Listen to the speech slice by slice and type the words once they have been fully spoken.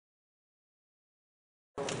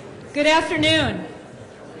Good afternoon,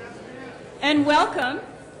 and welcome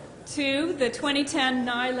to the 2010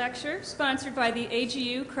 NI Lecture, sponsored by the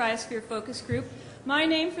AGU Cryosphere Focus Group. My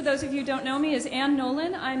name, for those of you who don't know me, is Ann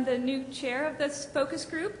Nolan. I'm the new chair of this focus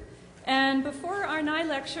group. And before our NI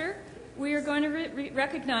Lecture, we are going to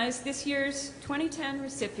recognize this year's 2010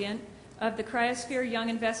 recipient of the Cryosphere Young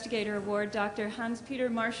Investigator Award, Dr. Hans-Peter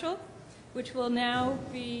Marschall, which will now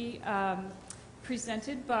be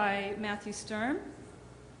presented by Matthew Sturm.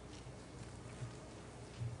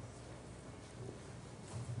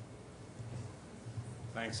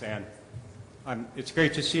 Thanks, Ann. It's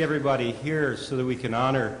great to see everybody here so that we can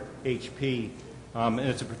honor HP. And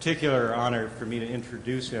it's a particular honor for me to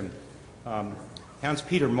introduce him.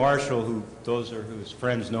 Hans-Peter Marschall, who those are whose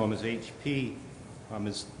friends know him as HP,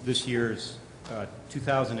 is this year's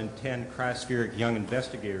 2010 Cryospheric Young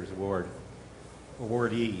Investigators Award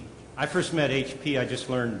awardee. I first met HP,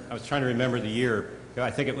 I was trying to remember the year.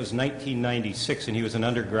 I think it was 1996, and he was an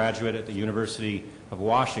undergraduate at the University of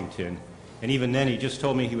Washington. And even then, he just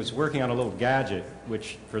told me he was working on a little gadget,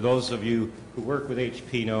 which, for those of you who work with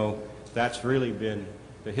HP know, that's really been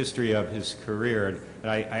the history of his career. And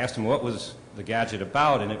I asked him what was the gadget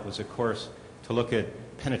about, and it was, of course, to look at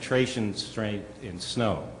penetration strength in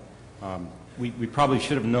snow. We probably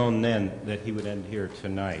should have known then that he would end here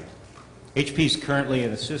tonight. HP is currently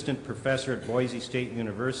an assistant professor at Boise State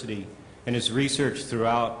University, and his research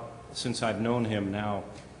throughout, since I've known him now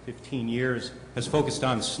 15 years, has focused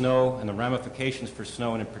on snow and the ramifications for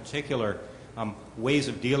snow, and in particular, ways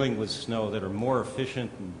of dealing with snow that are more efficient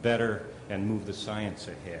and better and move the science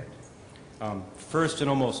ahead. First and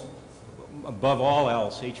almost above all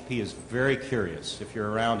else, HP is very curious. If you're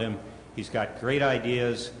around him, he's got great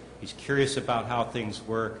ideas, he's curious about how things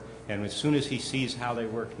work, and as soon as he sees how they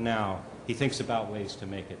work now, he thinks about ways to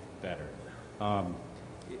make it better.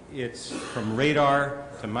 It's from radar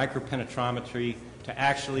to micropenetrometry to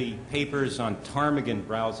actually papers on ptarmigan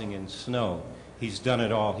browsing in snow. He's done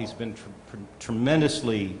it all. He's been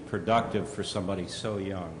tremendously productive for somebody so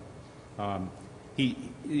young.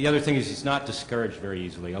 The other thing is he's not discouraged very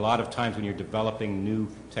easily. A lot of times when you're developing new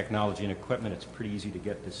technology and equipment, it's pretty easy to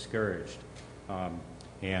get discouraged.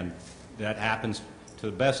 And that happens to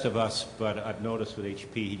the best of us, but I've noticed with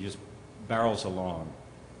HP, he just barrels along.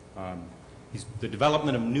 The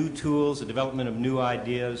development of new tools, the development of new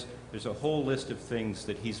ideas, there's a whole list of things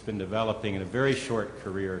that he's been developing in a very short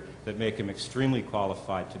career that make him extremely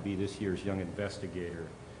qualified to be this year's Young Investigator.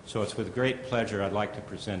 So it's with great pleasure I'd like to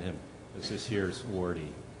present him as this year's awardee.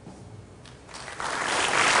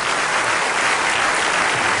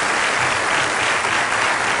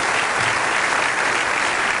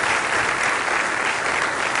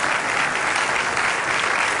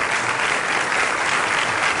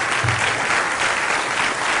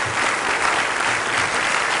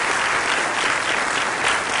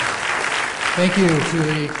 Thank you to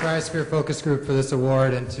the Cryosphere Focus Group for this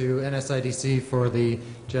award and to NSIDC for the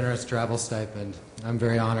generous travel stipend. I'm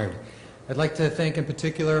very honored. I'd like to thank in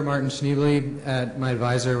particular Martin Schneebly, my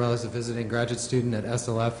advisor, while as a visiting graduate student at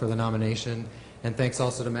SLF for the nomination, and thanks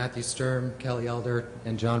also to Matthew Sturm, Kelly Elder,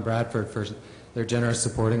 and John Bradford for their generous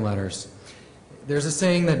supporting letters. There's a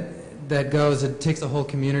saying that goes, it takes a whole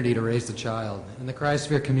community to raise a child, and the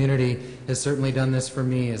Cryosphere community has certainly done this for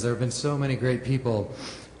me, as there have been so many great people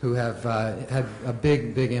who have had a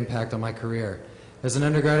big impact on my career. As an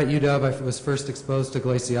undergrad at UW, I was first exposed to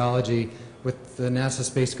glaciology with the NASA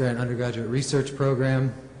Space Grant undergraduate research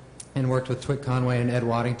program and worked with Twit Conway and Ed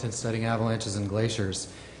Waddington studying avalanches and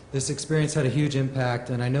glaciers. This experience had a huge impact,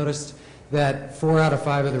 and I noticed that 4 out of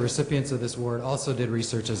 5 of the recipients of this award also did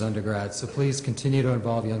research as undergrads, so please continue to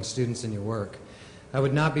involve young students in your work. I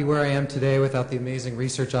would not be where I am today without the amazing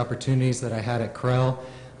research opportunities that I had at Krell,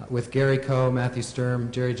 with Gary Coe, Matthew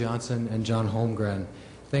Sturm, Jerry Johnson, and John Holmgren.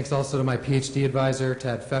 Thanks also to my PhD advisor,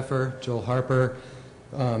 Tad Pfeffer, Joel Harper,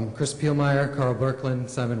 Chris Pielmeyer, Carl Berkland,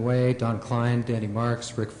 Simon Way, Don Klein, Danny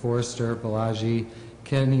Marks, Rick Forrester, Balaji,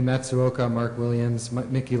 Kenny Matsuoka, Mark Williams,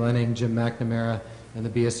 Mickey Lenning, Jim McNamara, and the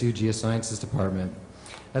BSU Geosciences Department.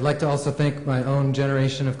 I'd like to also thank my own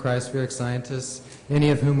generation of cryospheric scientists,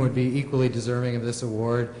 any of whom would be equally deserving of this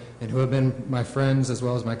award, and who have been my friends as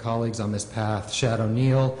well as my colleagues on this path. Shad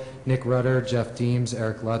O'Neill, Nick Rudder, Jeff Deems,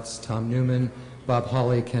 Eric Lutz, Tom Newman, Bob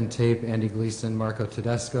Hawley, Ken Tape, Andy Gleason, Marco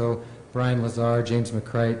Tedesco, Brian Lazar, James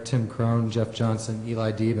McCrite, Tim Crone, Jeff Johnson,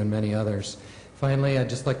 Eli Deeb, and many others. Finally, I'd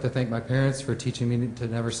just like to thank my parents for teaching me to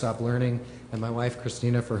never stop learning, and my wife,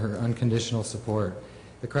 Christina, for her unconditional support.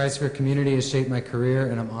 The Cryosphere community has shaped my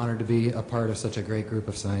career, and I'm honored to be a part of such a great group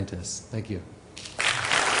of scientists. Thank you.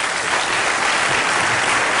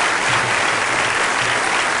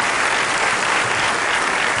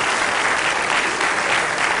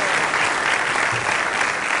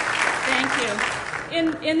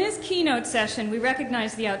 in this keynote session, we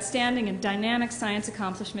recognize the outstanding and dynamic science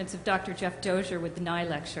accomplishments of Dr. Jeff Dozier with the Nye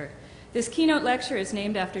Lecture. This keynote lecture is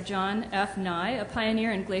named after John F. Nye, a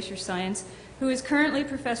pioneer in glacier science, who is currently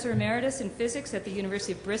Professor Emeritus in Physics at the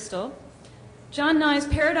University of Bristol. John Nye's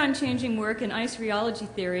paradigm-changing work in ice rheology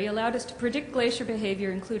theory allowed us to predict glacier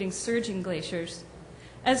behavior, including surging glaciers.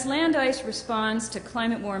 As land ice responds to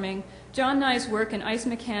climate warming, John Nye's work in ice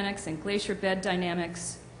mechanics and glacier bed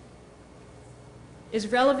dynamics is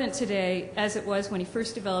relevant today as it was when he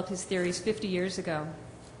first developed his theories 50 years ago.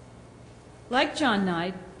 Like John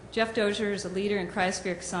Nye, Jeff Dozier is a leader in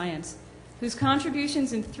cryospheric science, whose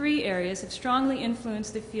contributions in 3 areas have strongly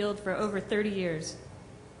influenced the field for over 30 years.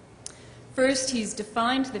 First, he's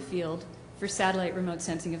defined the field for satellite remote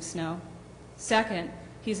sensing of snow. Second,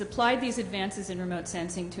 he's applied these advances in remote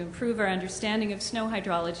sensing to improve our understanding of snow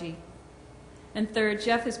hydrology. And third,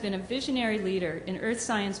 Jeff has been a visionary leader in earth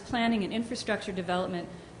science planning and infrastructure development,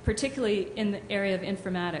 particularly in the area of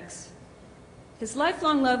informatics. His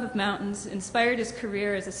lifelong love of mountains inspired his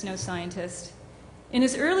career as a snow scientist. In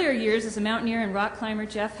his earlier years as a mountaineer and rock climber,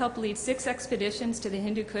 Jeff helped lead 6 expeditions to the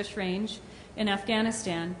Hindu Kush Range in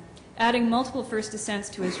Afghanistan, adding multiple first ascents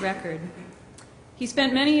to his record. He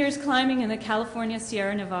spent many years climbing in the California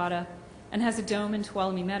Sierra Nevada and has a dome in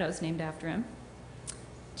Tuolumne Meadows named after him.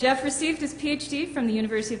 Jeff received his PhD from the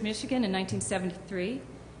University of Michigan in 1973,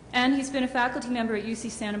 and he's been a faculty member at UC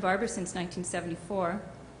Santa Barbara since 1974.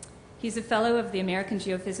 He's a fellow of the American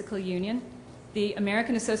Geophysical Union, the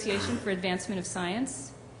American Association for Advancement of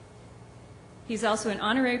Science. He's also an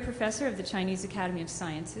honorary professor of the Chinese Academy of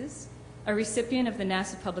Sciences, a recipient of the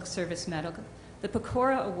NASA Public Service Medal, the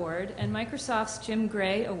Pecora Award, and Microsoft's Jim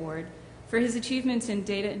Gray Award for his achievements in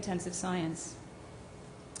data-intensive science.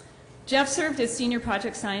 Jeff served as senior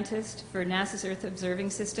project scientist for NASA's Earth Observing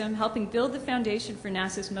System, helping build the foundation for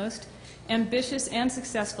NASA's most ambitious and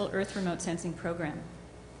successful Earth remote sensing program.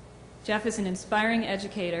 Jeff is an inspiring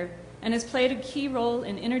educator and has played a key role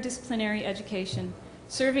in interdisciplinary education,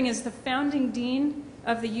 serving as the founding dean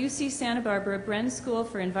of the UC Santa Barbara Bren School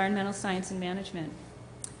for Environmental Science and Management.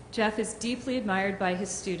 Jeff is deeply admired by his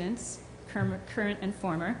students, current and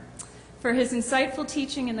former, for his insightful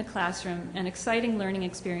teaching in the classroom and exciting learning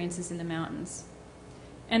experiences in the mountains.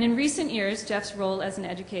 And in recent years, Jeff's role as an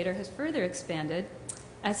educator has further expanded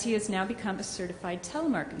as he has now become a certified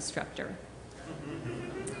telemark instructor.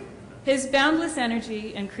 His boundless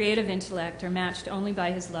energy and creative intellect are matched only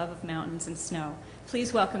by his love of mountains and snow.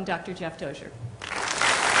 Please welcome Dr. Jeff Dozier.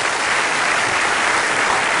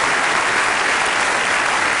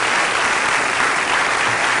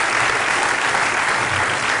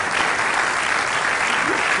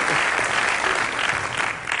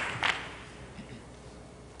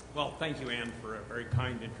 Well, thank you, Anne, for a very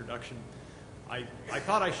kind introduction. I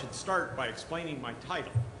thought I should start by explaining my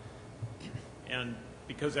title. And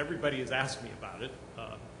because everybody has asked me about it,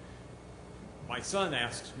 my son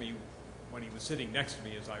asked me when he was sitting next to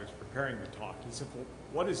me as I was preparing the talk, he said, well,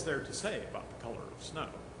 what is there to say about the color of snow?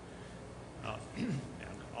 And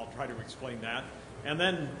I'll try to explain that. And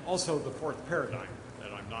then also the 4th paradigm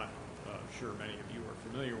that I'm not sure many of you are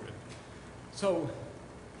familiar with. So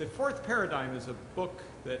the 4th paradigm is a book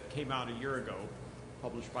that came out a year ago,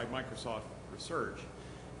 published by Microsoft Research,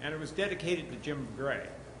 and it was dedicated to Jim Gray.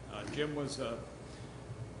 Jim was a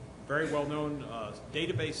very well-known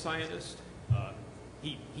database scientist.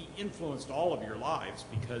 He influenced all of your lives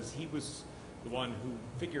because he was the one who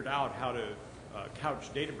figured out how to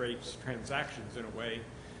couch database transactions in a way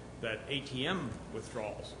that ATM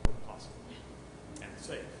withdrawals were possible and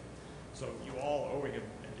safe. So you all owe him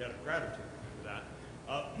a debt of gratitude for that.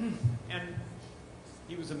 And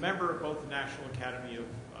he was a member of both the National Academy of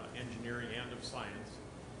Engineering and of Science.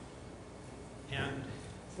 And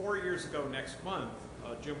 4 years ago next month,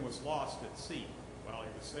 Jim was lost at sea while he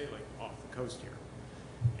was sailing off the coast here.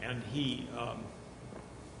 And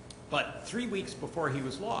but 3 weeks before he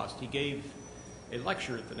was lost, he gave a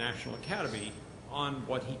lecture at the National Academy on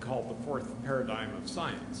what he called the 4th paradigm of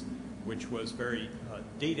science, which was very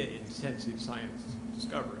data-intensive science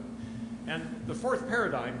discovery. And the 4th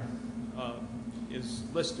paradigm is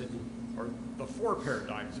listed, or the 4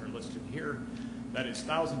 paradigms are listed here. That is,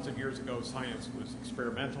 thousands of years ago, science was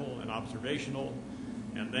experimental and observational,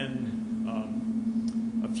 and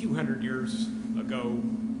then a few hundred years ago,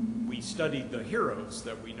 we studied the heroes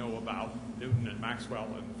that we know about, Newton and Maxwell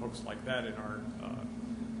and folks like that in our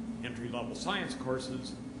entry-level science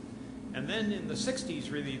courses. And then in the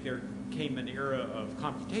 60s, really, there came an era of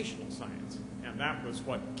computational science, and that was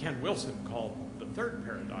what Ken Wilson called the 3rd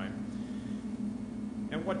paradigm.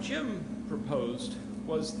 And what Jim proposed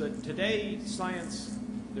was that today science,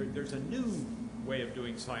 there's a new way of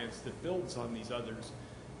doing science that builds on these others,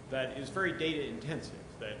 that is very data intensive,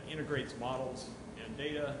 that integrates models and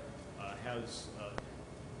data, has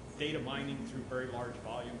data mining through very large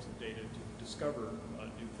volumes of data to discover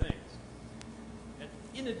new things. And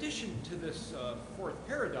in addition to this fourth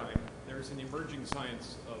paradigm, there's an emerging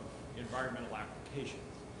science of environmental applications.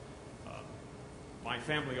 My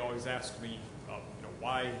family always asks me,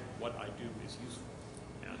 why what I do is useful,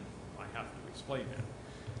 and I have to explain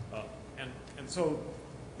that. And so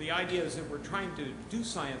the idea is that we're trying to do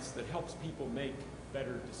science that helps people make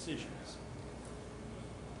better decisions.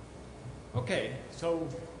 Okay, so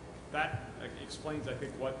that explains, I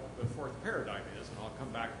think, what the fourth paradigm is, and I'll come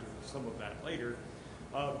back to some of that later.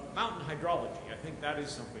 Mountain hydrology, I think that is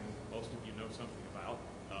something most of you know something about,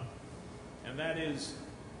 and that is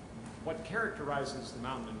what characterizes the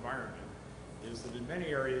mountain environment is that in many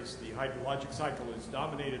areas the hydrologic cycle is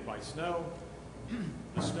dominated by snow.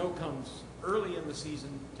 The snow comes early in the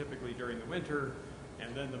season, typically during the winter,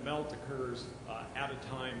 and then the melt occurs at a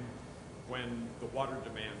time when the water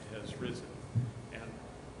demand has risen. And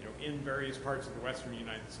in various parts of the western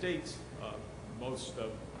United States, most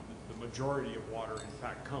of the majority of water, in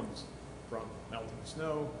fact, comes from melting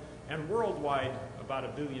snow. And worldwide, about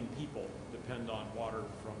 1 billion people depend on water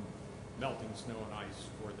from melting snow and ice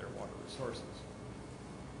for their water resources.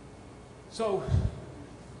 So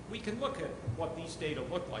we can look at what these data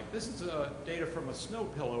look like. This is data from a snow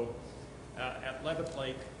pillow at Levitt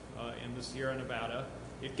Lake in the Sierra Nevada.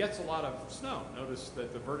 It gets a lot of snow. Notice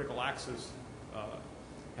that the vertical axis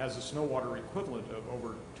has a snow water equivalent of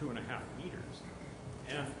over 2.5 meters.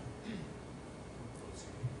 And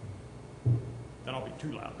then I'll be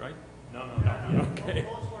too loud, right? No. Okay.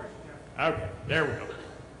 Okay, there we go.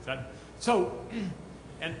 So,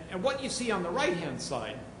 and what you see on the right-hand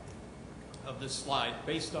side of this slide,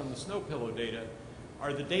 based on the snow pillow data,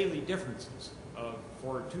 are the daily differences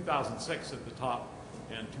for 2006 at the top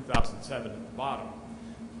and 2007 at the bottom.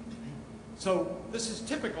 So this is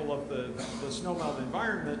typical of the snowmelt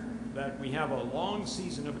environment, that we have a long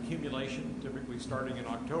season of accumulation, typically starting in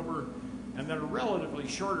October, and then a relatively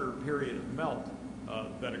shorter period of melt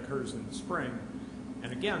that occurs in the spring.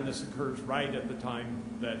 And again, this occurs right at the time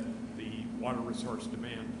that the water resource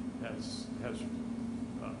demand has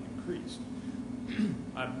increased.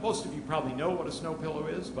 Most of you probably know what a snow pillow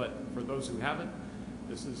is, but for those who haven't,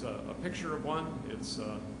 this is a picture of one. It's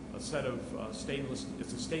a set of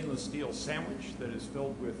it's a stainless steel sandwich that is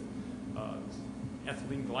filled with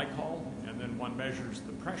ethylene glycol, and then one measures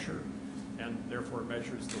the pressure and therefore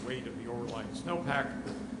measures the weight of the overlying snowpack.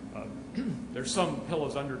 There's some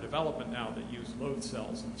pillows under development now that use load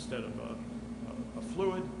cells instead of a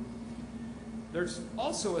fluid. There's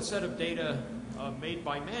also a set of data made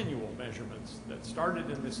by manual measurements that started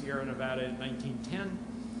in the Sierra Nevada in 1910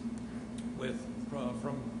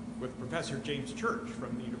 with Professor James Church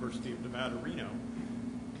from the University of Nevada, Reno.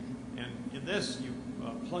 And in this, you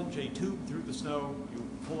plunge a tube through the snow, you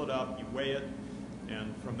pull it up, you weigh it,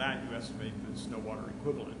 and from that you estimate the snow water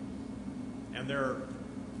equivalent. And there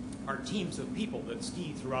are teams of people that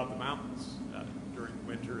ski throughout the mountains during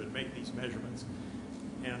winter and make these measurements.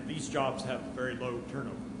 And these jobs have very low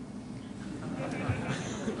turnover.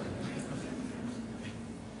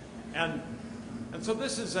 And so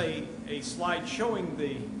this is a slide showing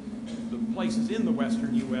the places in the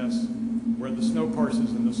western U.S. where the snow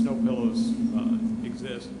courses and the snow pillows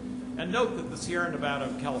exist. And note that the Sierra Nevada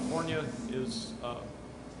of California is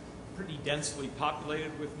pretty densely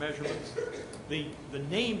populated with measurements. The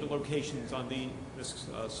named locations on this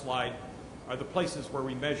slide are the places where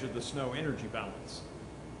we measure the snow energy balance.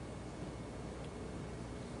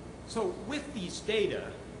 So with these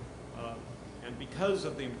data, and because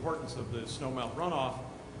of the importance of the snowmelt runoff,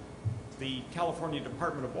 the California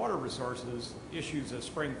Department of Water Resources issues a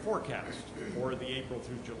spring forecast for the April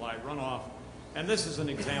through July runoff. And this is an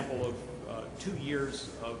example of 2 years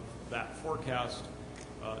of that forecast,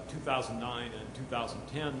 2009 and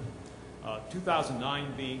 2010.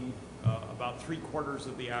 2009 being about 3/4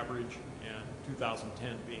 of the average, and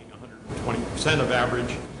 2010 being 120% of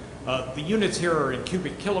average. The units here are in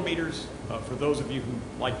cubic kilometers, for those of you who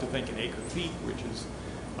like to think in acre feet, which is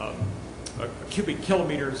a cubic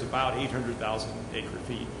kilometer is about 800,000 acre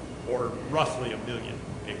feet, or roughly 1 million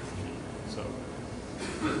acre feet. So,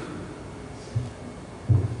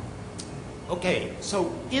 okay,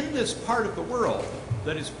 so in this part of the world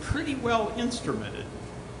that is pretty well instrumented,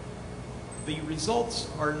 the results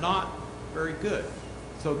are not very good.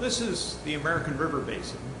 So this is the American River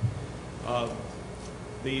Basin.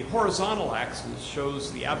 The horizontal axis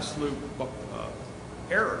shows the absolute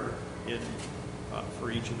error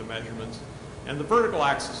for each of the measurements, and the vertical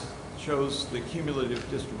axis shows the cumulative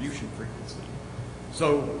distribution frequency.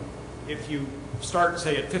 So if you start,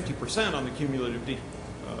 say, at 50% on the cumulative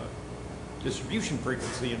distribution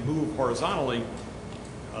frequency and move horizontally,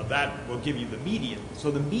 that will give you the median. So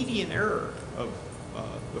the median error of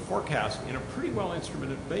the forecast in a pretty well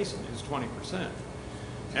instrumented basin is 20%.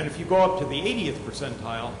 And if you go up to the 80th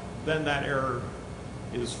percentile, then that error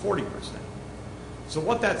is 40%. So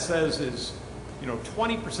what that says is,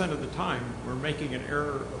 20% of the time we're making an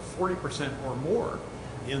error of 40% or more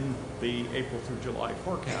in the April through July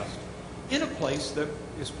forecast in a place that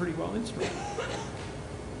is pretty well instrumented.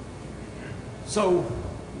 So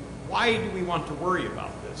why do we want to worry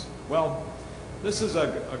about this? Well, this is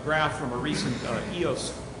a graph from a recent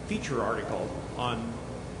EOS feature article on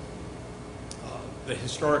the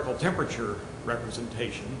historical temperature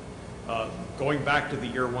representation, going back to the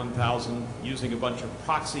year 1000, using a bunch of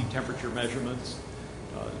proxy temperature measurements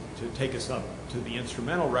to take us up to the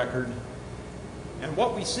instrumental record. And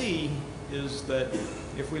what we see is that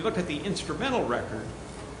if we look at the instrumental record,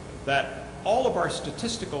 that all of our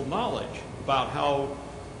statistical knowledge about how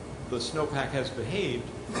the snowpack has behaved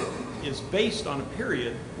is based on a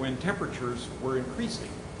period when temperatures were increasing.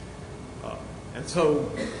 And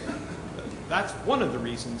so that's one of the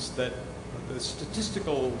reasons that the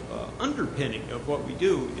statistical underpinning of what we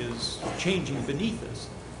do is changing beneath us.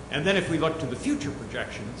 And then if we look to the future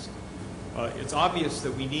projections, it's obvious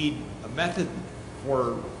that we need a method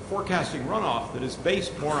for forecasting runoff that is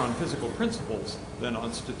based more on physical principles than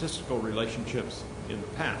on statistical relationships in the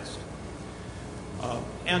past.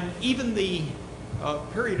 And even the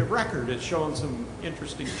period of record has shown some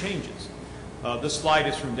interesting changes. This slide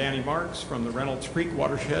is from Danny Marks from the Reynolds Creek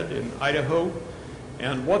watershed in Idaho.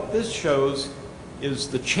 And what this shows is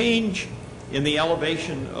the change in the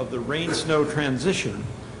elevation of the rain-snow transition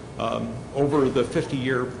over the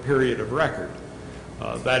 50-year period of record.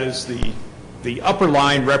 That is, the upper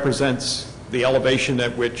line represents the elevation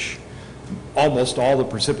at which almost all the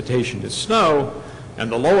precipitation is snow,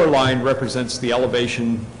 and the lower line represents the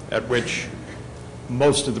elevation at which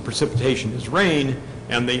most of the precipitation is rain,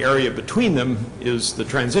 and the area between them is the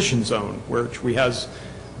transition zone, which we has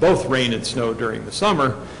both rain and snow during the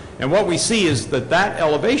summer. And what we see is that that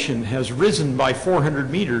elevation has risen by 400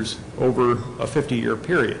 meters over a 50-year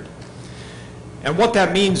period. And what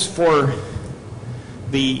that means for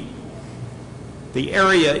the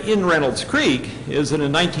area in Reynolds Creek is that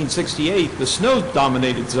in 1968, the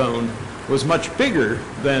snow-dominated zone was much bigger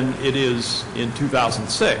than it is in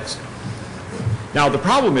 2006. Now, the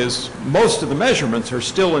problem is most of the measurements are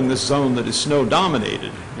still in this zone that is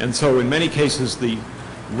snow-dominated. And so in many cases, the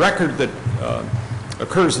record that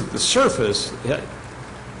occurs at the surface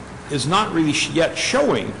is not really yet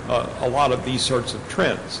showing a lot of these sorts of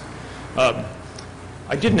trends.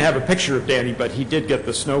 I didn't have a picture of Danny, but he did get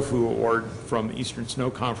the Snowfoo Award from the Eastern Snow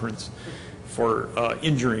Conference for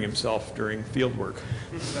injuring himself during field work.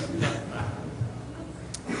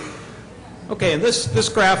 Okay, and this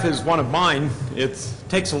graph is one of mine. It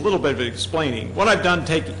takes a little bit of explaining. What I've done,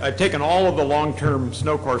 I've taken all of the long-term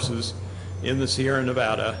snow courses in the Sierra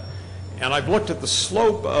Nevada, and I've looked at the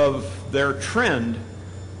slope of their trend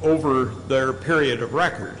over their period of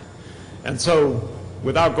record. And so,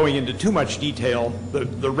 without going into too much detail,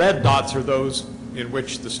 the red dots are those in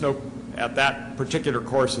which the snow at that particular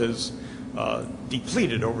course has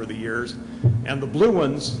depleted over the years, and the blue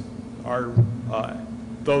ones are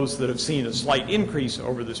those that have seen a slight increase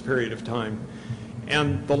over this period of time.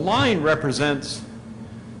 And the line represents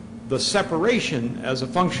the separation as a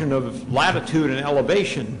function of latitude and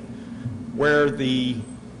elevation, where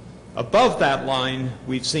above that line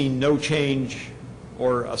we've seen no change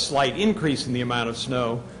or a slight increase in the amount of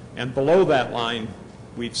snow, and below that line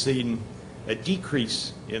we've seen a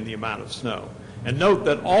decrease in the amount of snow. And note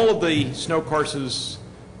that all of the snow courses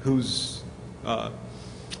whose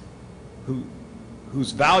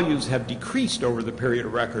values have decreased over the period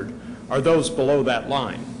of record are those below that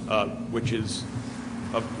line, which is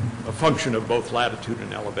a function of both latitude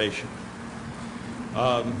and elevation.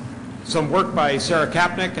 Some work by Sarah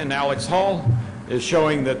Kapnick and Alex Hall is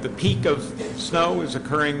showing that the peak of snow is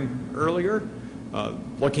occurring earlier,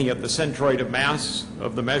 looking at the centroid of mass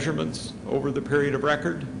of the measurements over the period of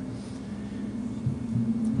record.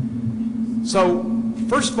 So,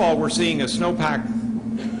 first of all, we're seeing a snowpack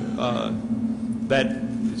that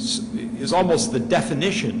is almost the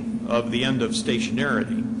definition of the end of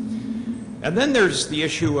stationarity. And then there's the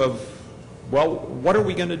issue of, well, what are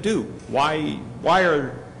we going to do? Why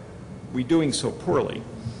are we doing so poorly?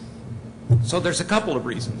 So there's a couple of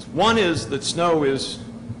reasons. One is that snow is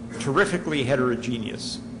terrifically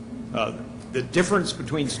heterogeneous. the difference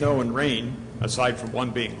between snow and rain, aside from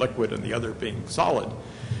one being liquid and the other being solid,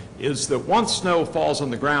 is that once snow falls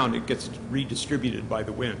on the ground, it gets redistributed by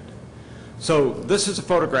the wind. So this is a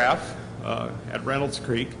photograph at Reynolds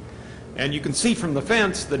Creek, and you can see from the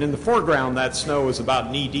fence that in the foreground that snow is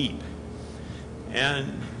about knee deep.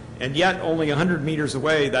 And yet only 100 meters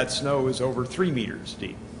away that snow is over 3 meters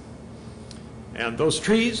deep. And those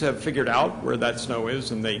trees have figured out where that snow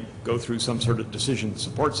is, and they go through some sort of decision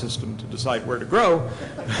support system to decide where to grow.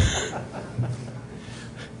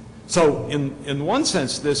 So in one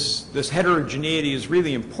sense, this heterogeneity is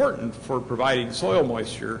really important for providing soil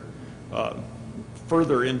moisture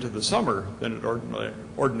further into the summer than it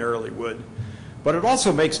ordinarily would. But it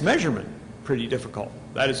also makes measurement pretty difficult.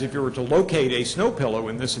 That is, if you were to locate a snow pillow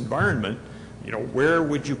in this environment, where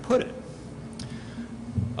would you put it?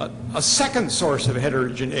 A second source of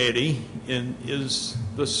heterogeneity is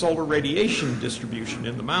the solar radiation distribution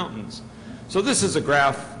in the mountains. So this is a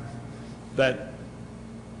graph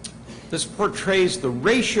this portrays the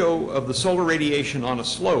ratio of the solar radiation on a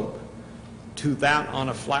slope to that on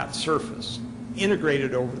a flat surface,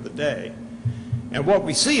 integrated over the day. And what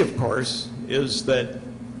we see, of course, is that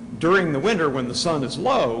during the winter when the sun is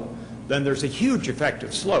low, then there's a huge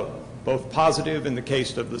effective slope, both positive in the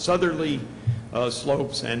case of the southerly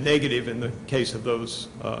slopes and negative in the case of those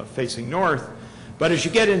facing north. But as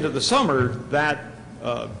you get into the summer, that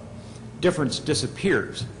difference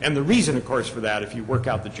disappears. And the reason, of course, for that, if you work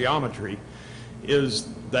out the geometry, is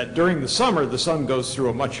that during the summer, the sun goes through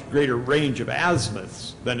a much greater range of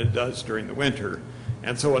azimuths than it does during the winter.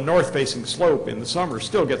 And so a north-facing slope in the summer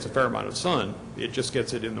still gets a fair amount of sun. It just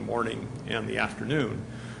gets it in the morning and the afternoon.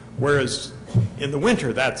 Whereas in the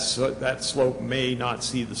winter, that slope may not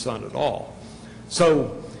see the sun at all.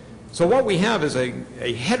 So what we have is a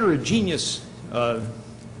heterogeneous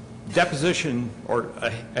deposition, or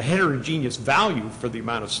a heterogeneous value for the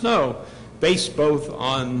amount of snow, based both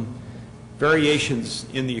on variations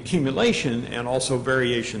in the accumulation and also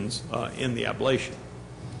variations in the ablation.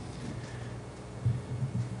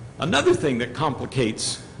 Another thing that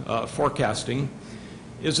complicates forecasting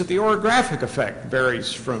is that the orographic effect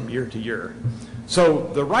varies from year to year. So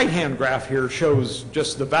the right-hand graph here shows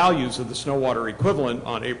just the values of the snow water equivalent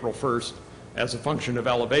on April 1st as a function of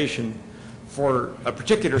elevation for a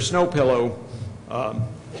particular snow pillow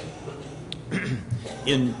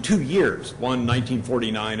in 2 years, one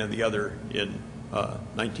 1949 and the other in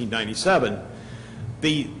 1997.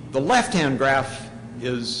 The left-hand graph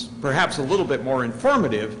is perhaps a little bit more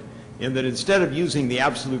informative in that instead of using the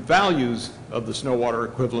absolute values of the snow water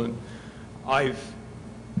equivalent, I've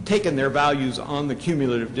taken their values on the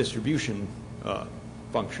cumulative distribution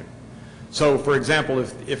function. So for example,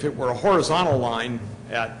 if it were a horizontal line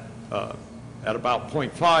at about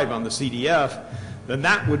 0.5 on the CDF, then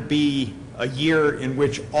that would be a year in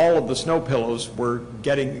which all of the snow pillows were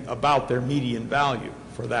getting about their median value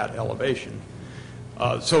for that elevation.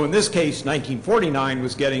 So in this case, 1949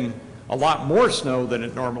 was getting a lot more snow than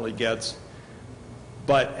it normally gets,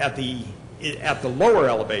 but at the lower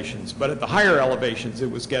elevations, but at the higher elevations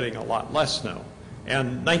it was getting a lot less snow.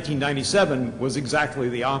 And 1997 was exactly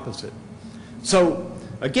the opposite. So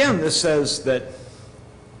again, this says that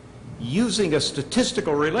using a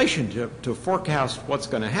statistical relationship to forecast what's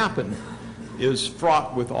going to happen is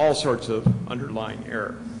fraught with all sorts of underlying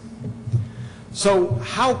error. So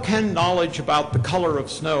how can knowledge about the color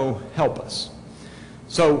of snow help us?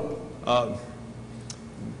 So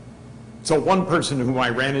one person whom I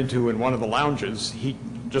ran into in one of the lounges, he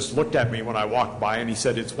just looked at me when I walked by and he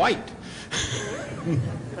said, "It's white."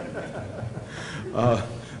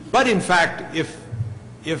 But in fact,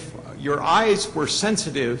 if your eyes were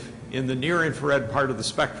sensitive in the near-infrared part of the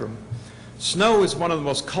spectrum, snow is one of the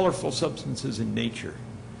most colorful substances in nature.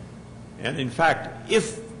 And in fact,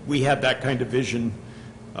 if we had that kind of vision,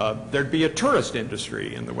 there'd be a tourist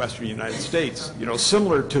industry in the western United States,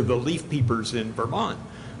 similar to the leaf peepers in Vermont,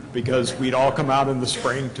 because we'd all come out in the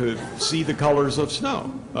spring to see the colors of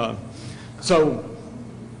snow. So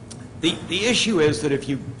the issue is that if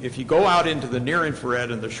you go out into the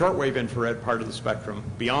near-infrared and the shortwave infrared part of the spectrum,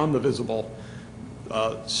 beyond the visible,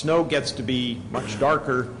 snow gets to be much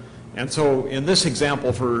darker. And so in this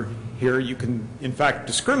example here, you can in fact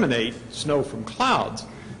discriminate snow from clouds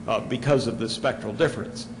because of the spectral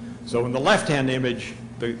difference. So in the left-hand image,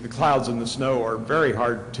 the clouds and the snow are very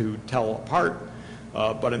hard to tell apart,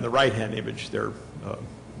 but in the right-hand image, they're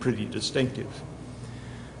pretty distinctive.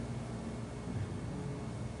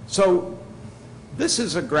 So this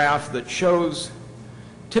is a graph that shows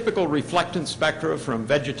typical reflectance spectra from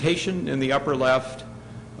vegetation in the upper left,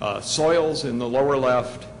 soils in the lower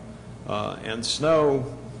left, and snow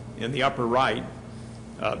in the upper right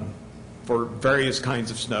for various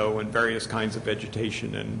kinds of snow and various kinds of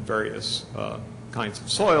vegetation and various kinds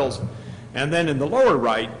of soils. And then in the lower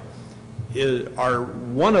right are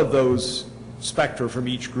one of those spectra from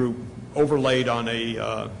each group overlaid on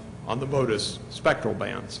the MODIS spectral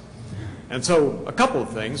bands. And so a couple of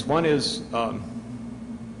things. One is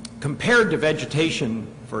compared to vegetation,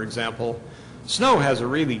 for example, snow has a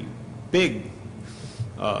really big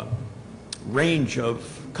range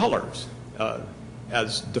of colors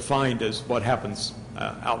as defined as what happens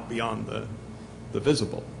out beyond the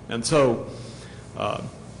visible. And so,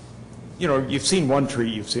 you know, you've seen one tree,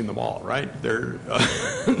 you've seen them all, right? They're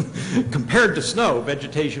compared to snow,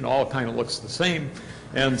 vegetation all kind of looks the same,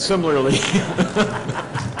 and similarly,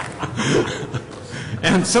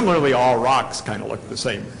 all rocks kind of look the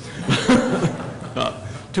same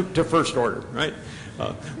to first order, right?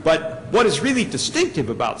 But what is really distinctive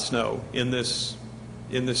about snow in this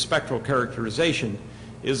spectral characterization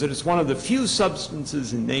is that it's one of the few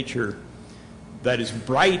substances in nature that is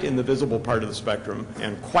bright in the visible part of the spectrum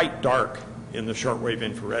and quite dark in the shortwave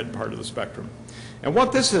infrared part of the spectrum. And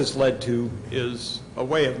what this has led to is a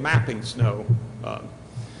way of mapping snow.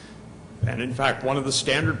 And in fact, one of the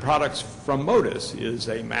standard products from MODIS is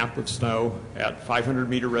a map of snow at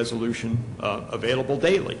 500-meter resolution available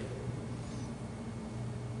daily.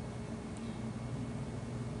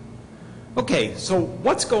 Okay, so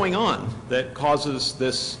what's going on that causes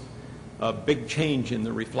this big change in the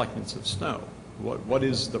reflectance of snow? What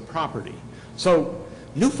is the property? So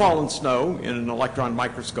new fallen snow in an electron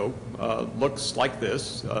microscope looks like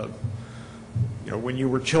this. You know, when you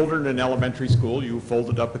were children in elementary school, you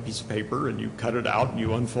folded up a piece of paper and you cut it out and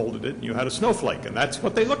you unfolded it and you had a snowflake, and that's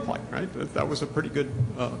what they looked like, right? That was a pretty good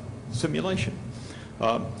simulation.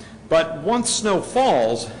 But once snow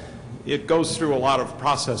falls, it goes through a lot of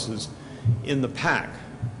processes in the pack.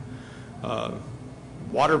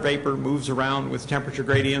 Water vapor moves around with temperature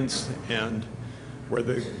gradients, and where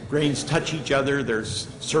the grains touch each other, there's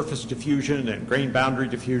surface diffusion and grain boundary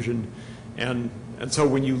diffusion. And so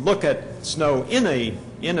when you look at snow in a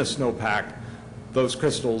snowpack, those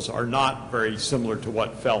crystals are not very similar to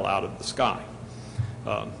what fell out of the sky.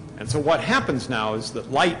 And so what happens now is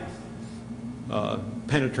that light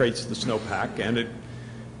penetrates the snowpack, and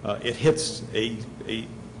it hits a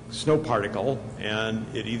snow particle, and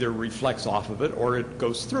it either reflects off of it or it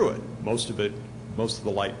goes through it. Most of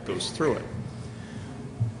the light goes through it.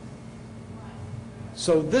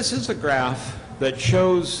 So this is a graph that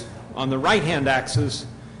shows on the right-hand axis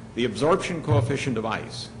the absorption coefficient of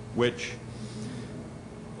ice, which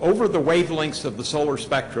over the wavelengths of the solar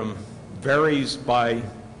spectrum varies by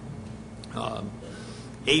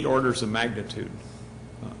 8 orders of magnitude.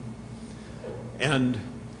 And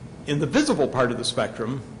in the visible part of the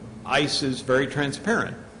spectrum, ice is very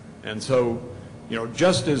transparent. And so, you know,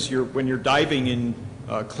 just as when you're diving in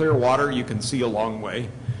clear water, you can see a long way.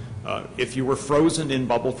 If you were frozen in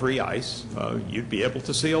bubble-free ice, you'd be able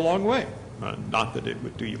to see a long way. Not that it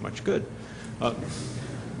would do you much good.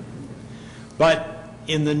 But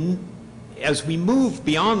as we move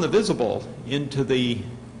beyond the visible into the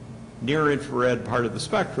near-infrared part of the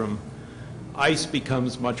spectrum, ice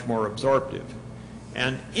becomes much more absorptive.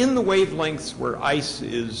 And in the wavelengths where ice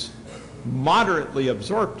is moderately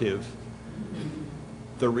absorptive,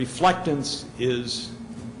 the reflectance is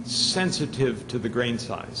sensitive to the grain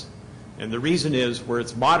size. And the reason is, where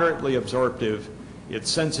it's moderately absorptive, it's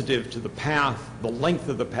sensitive to the path, the length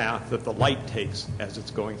of the path that the light takes as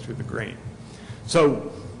it's going through the grain.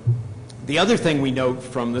 So the other thing we note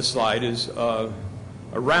from this slide is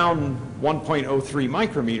around 1.03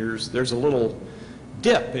 micrometers, there's a little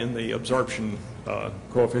dip in the absorption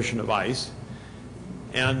coefficient of ice.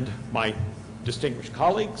 And my distinguished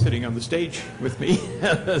colleague sitting on the stage with me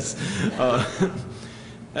has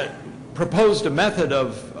proposed a method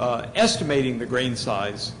of estimating the grain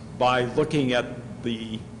size by looking at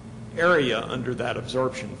the area under that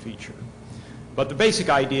absorption feature. But the basic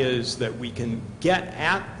idea is that we can get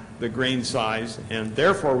at the grain size, and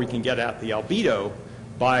therefore we can get at the albedo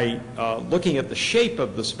by looking at the shape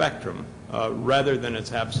of the spectrum rather than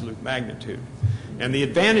its absolute magnitude. And the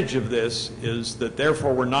advantage of this is that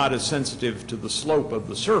therefore we're not as sensitive to the slope of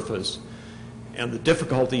the surface and the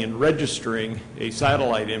difficulty in registering a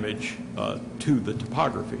satellite image to the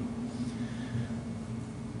topography.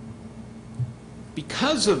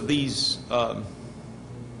 Because of these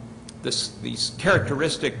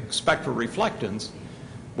characteristic spectral reflectance,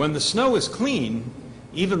 when the snow is clean,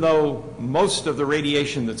 even though most of the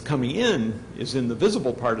radiation that's coming in is in the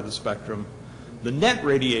visible part of the spectrum, the net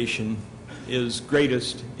radiation is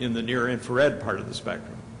greatest in the near-infrared part of the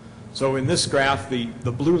spectrum. So in this graph, the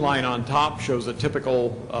blue line on top shows a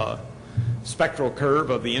typical spectral curve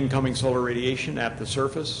of the incoming solar radiation at the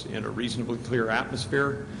surface in a reasonably clear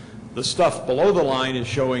atmosphere. The stuff below the line is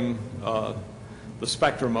showing the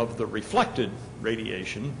spectrum of the reflected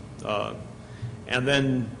radiation. And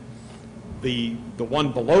then the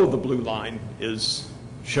one below the blue line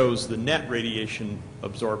shows the net radiation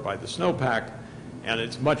absorbed by the snowpack, and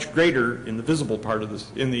it's much greater in the visible part of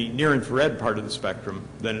this, in the near-infrared part of the spectrum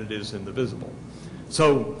than it is in the visible.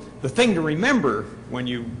 So the thing to remember when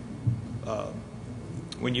you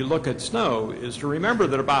look at snow is to remember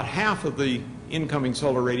that about half of the incoming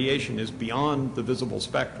solar radiation is beyond the visible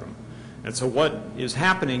spectrum. And so what is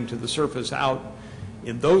happening to the surface out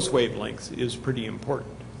in those wavelengths is pretty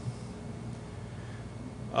important.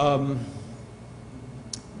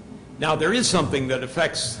 Now, there is something that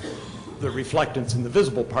affects the reflectance in the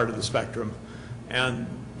visible part of the spectrum, and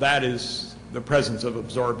that is the presence of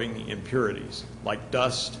absorbing impurities like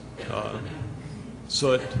dust,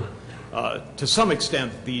 soot, to some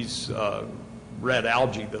extent these red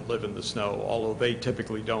algae that live in the snow, although they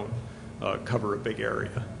typically don't cover a big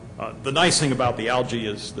area. The nice thing about the algae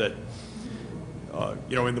is that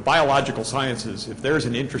in the biological sciences, if there's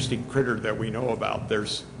an interesting critter that we know about,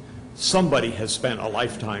 somebody has spent a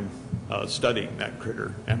lifetime studying that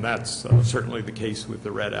critter, and that's certainly the case with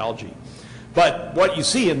the red algae. But what you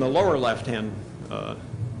see in the lower left-hand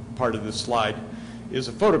part of this slide is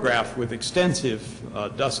a photograph with extensive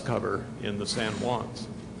dust cover in the San Juans.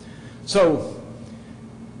 So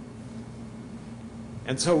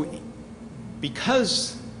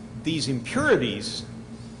because these impurities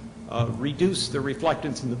reduce the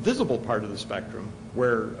reflectance in the visible part of the spectrum,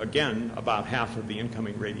 where, again, about half of the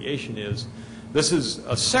incoming radiation is, this is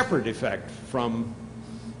a separate effect from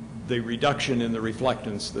the reduction in the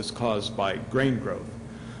reflectance that's caused by grain growth.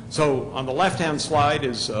 So on the left-hand slide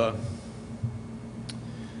is a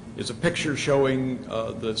picture showing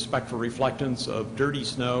the spectral reflectance of dirty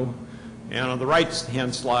snow, and on the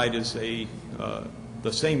right-hand slide is the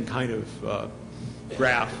same kind of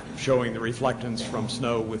graph showing the reflectance from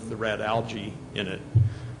snow with the red algae in it.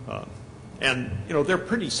 And they're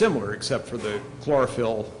pretty similar except for the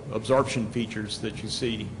chlorophyll absorption features that you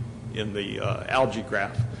see in the algae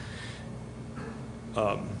graph.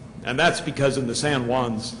 And that's because in the San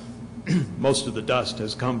Juans, most of the dust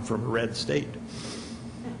has come from a red state.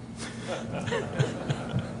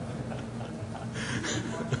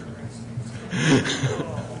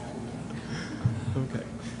 Okay.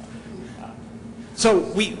 So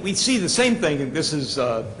we see the same thing. This is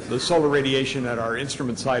the solar radiation at our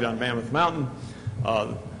instrument site on Mammoth Mountain.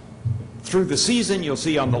 Through the season, you'll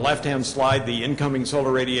see on the left-hand slide the incoming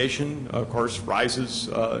solar radiation, of course, rises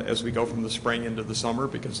as we go from the spring into the summer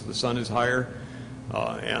because the sun is higher.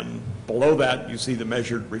 And below that, you see the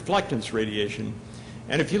measured reflectance radiation.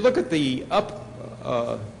 And if you look at the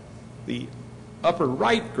upper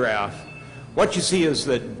right graph, what you see is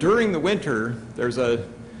that during the winter, there's a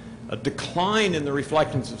decline in the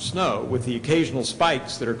reflectance of snow with the occasional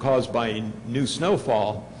spikes that are caused by new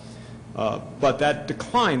snowfall. But that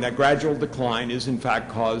decline, that gradual decline, is in fact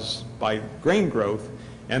caused by grain growth.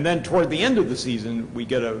 And then toward the end of the season, we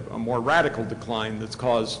get a more radical decline that's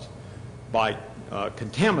caused by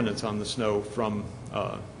contaminants on the snow from,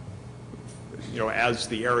 as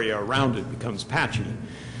the area around it becomes patchy.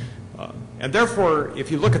 And therefore, if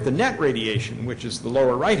you look at the net radiation, which is the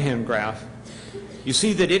lower right-hand graph, you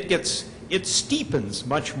see that it steepens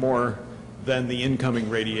much more than the incoming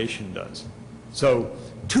radiation does. So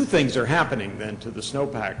two things are happening then to the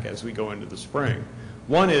snowpack as we go into the spring.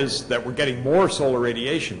 One is that we're getting more solar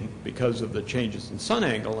radiation because of the changes in sun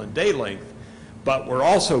angle and day length, but we're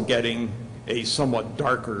also getting a somewhat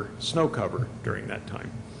darker snow cover during that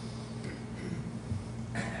time.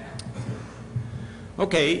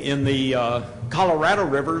 Okay, in the Colorado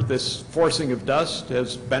River, this forcing of dust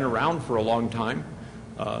has been around for a long time.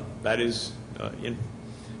 That is, in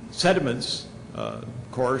sediments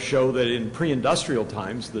cores show that in pre-industrial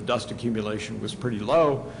times, the dust accumulation was pretty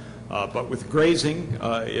low, but with grazing,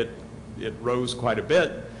 it rose quite a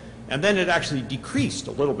bit. And then it actually decreased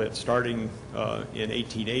a little bit starting in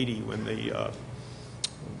 1880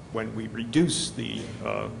 when we reduced the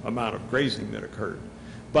amount of grazing that occurred.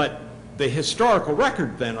 But the historical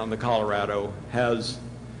record then on the Colorado has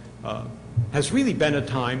really been a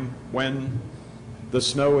time when the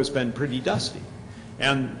snow has been pretty dusty.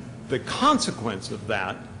 And the consequence of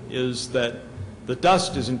that is that the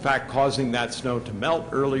dust is in fact causing that snow to melt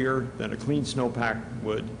earlier than a clean snowpack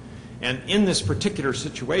would. And in this particular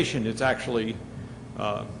situation, it's actually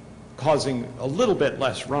causing a little bit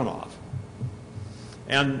less runoff.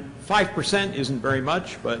 And 5% isn't very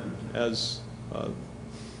much, but as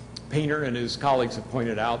Painter and his colleagues have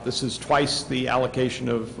pointed out, this is twice the allocation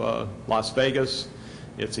of Las Vegas.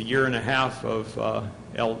 It's a year and a half of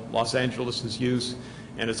Los Angeles' use,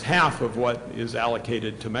 and it's half of what is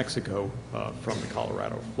allocated to Mexico from the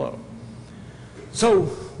Colorado flow. So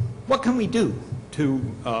what can we do to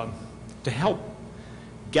help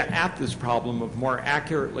get at this problem of more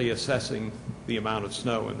accurately assessing the amount of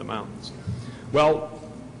snow in the mountains? Well,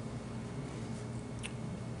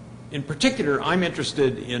 in particular, I'm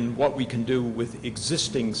interested in what we can do with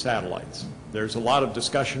existing satellites. There's a lot of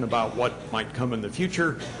discussion about what might come in the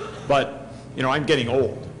future, but you know, I'm getting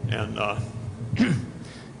old, and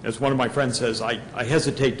as one of my friends says, I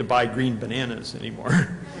hesitate to buy green bananas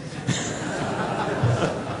anymore.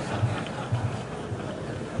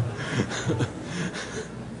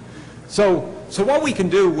 So what we can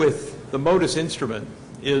do with the MODIS instrument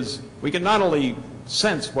is we can not only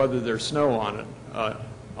sense whether there's snow on it,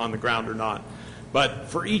 on the ground or not, but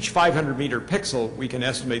for each 500 meter pixel, we can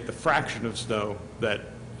estimate the fraction of snow that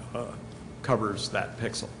covers that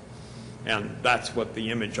pixel. And that's what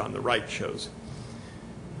the image on the right shows.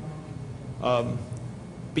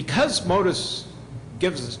 Because MODIS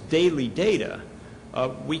gives us daily data,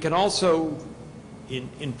 we can also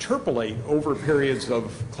interpolate over periods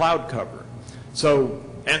of cloud cover. So,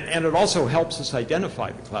 and it also helps us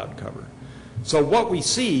identify the cloud cover. So what we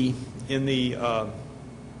see in the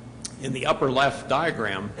upper left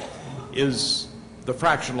diagram is the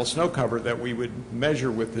fractional snow cover that we would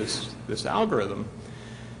measure with this algorithm.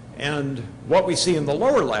 And what we see in the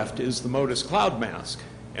lower left is the MODIS cloud mask.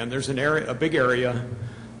 And there's a big area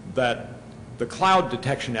that the cloud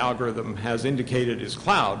detection algorithm has indicated is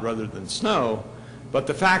cloud rather than snow. But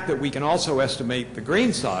the fact that we can also estimate the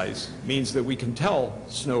grain size means that we can tell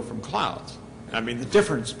snow from clouds. I mean, the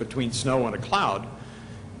difference between snow and a cloud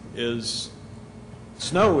is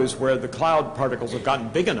snow is where the cloud particles have gotten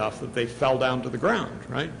big enough that they fell down to the ground,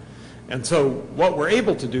 right? And so what we're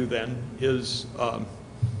able to do then is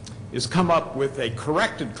come up with a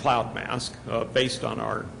corrected cloud mask based on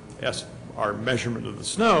our measurement of the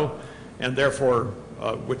snow, and therefore,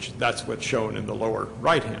 that's what's shown in the lower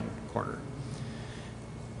right-hand corner.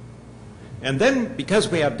 And then, because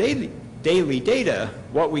we have daily data,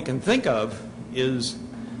 what we can think of is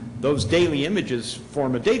those daily images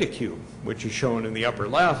form a data cube, which is shown in the upper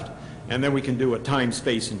left, and then we can do a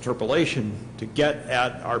time-space interpolation to get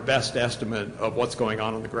at our best estimate of what's going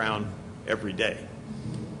on the ground every day.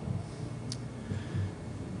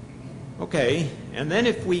 Okay, and then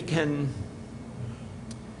if we can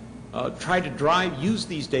try to use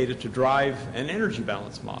these data to drive an energy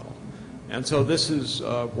balance model. And so this is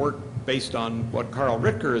work based on what Carl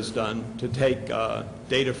Rittger has done to take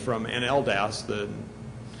data from NLDAS,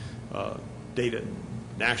 the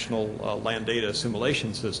National Land Data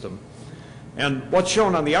Assimilation System. And what's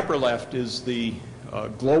shown on the upper left is the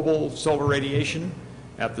global solar radiation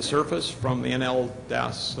at the surface from the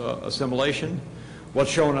NLDAS assimilation. What's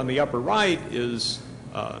shown on the upper right is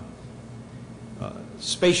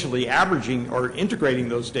spatially averaging or integrating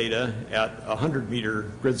those data at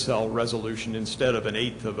 100-meter grid cell resolution instead of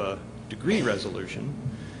 1/8 of a degree resolution.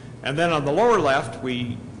 And then on the lower left,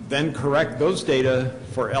 we then correct those data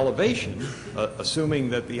for elevation, assuming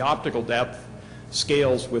that the optical depth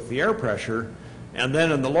scales with the air pressure. And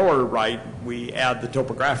then in the lower right, we add the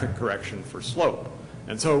topographic correction for slope.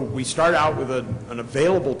 And so we start out with an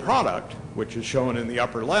available product, which is shown in the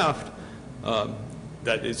upper left,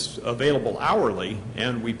 that is available hourly,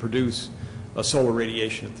 and we produce a solar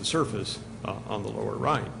radiation at the surface on the lower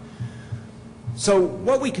right. So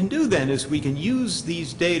what we can do then is we can use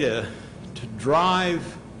these data to drive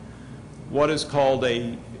what is called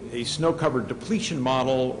a snow-covered depletion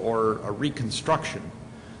model or a reconstruction.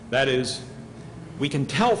 That is, we can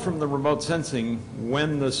tell from the remote sensing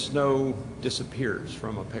when the snow disappears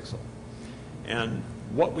from a pixel. And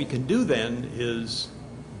what we can do then is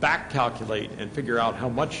back calculate and figure out how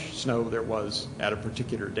much snow there was at a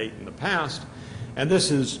particular date in the past. And this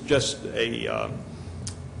is just a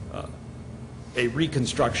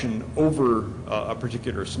reconstruction over a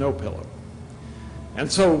particular snow pillow.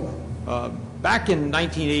 And so back in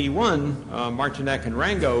 1981, Martinek and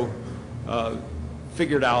Rango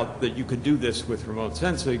figured out that you could do this with remote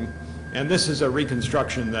sensing. And this is a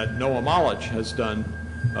reconstruction that Noah Malich has done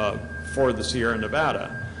for the Sierra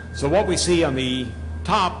Nevada. So what we see on the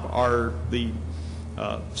top are the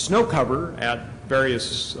snow cover at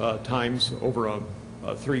various times over a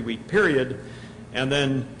 3-week period, and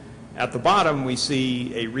then at the bottom we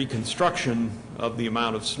see a reconstruction of the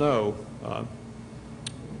amount of snow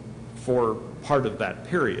for part of that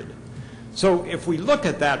period. So if we look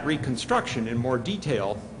at that reconstruction in more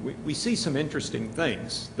detail, we see some interesting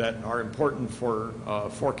things that are important for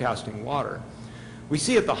forecasting water. We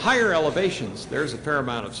see at the higher elevations, there's a fair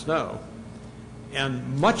amount of snow,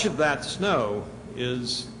 and much of that snow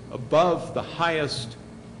is above the highest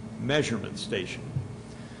measurement station.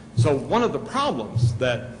 So one of the problems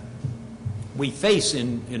that we face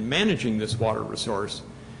in managing this water resource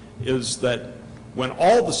is that when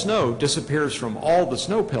all the snow disappears from all the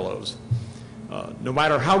snow pillows, no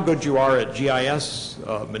matter how good you are at GIS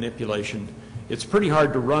manipulation, it's pretty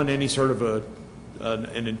hard to run any sort of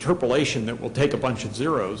an interpolation that will take a bunch of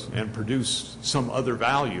zeros and produce some other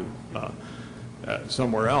value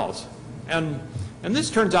somewhere else. And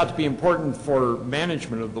this turns out to be important for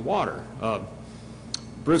management of the water.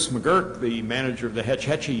 Bruce McGurk, the manager of the Hetch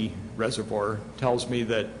Hetchy Reservoir, tells me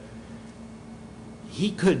that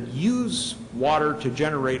he could use water to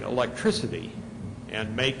generate electricity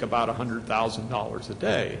and make about $100,000 a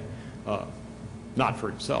day, not for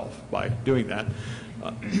himself by doing that,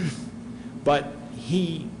 but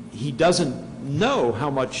he doesn't know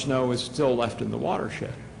how much snow is still left in the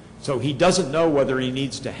watershed. So he doesn't know whether he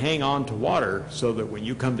needs to hang on to water so that when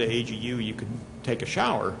you come to AGU you can take a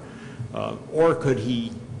shower, or could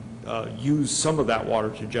he use some of that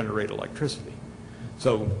water to generate electricity.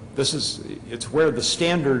 So it's where the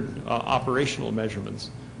standard operational measurements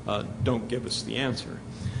don't give us the answer.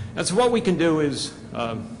 And so what we can do is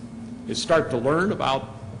start to learn about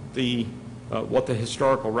what the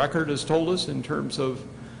historical record has told us in terms of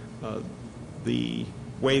the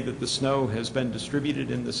way that the snow has been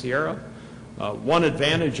distributed in the Sierra. One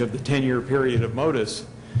advantage of the 10-year period of MODIS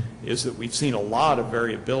is that we've seen a lot of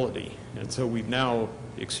variability, and so we've now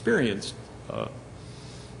experienced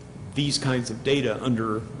these kinds of data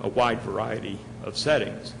under a wide variety of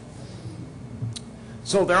settings.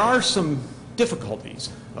 So there are some difficulties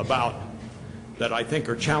that I think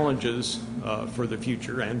are challenges for the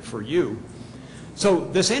future and for you. So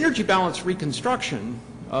this energy balance reconstruction,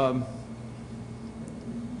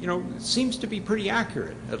 seems to be pretty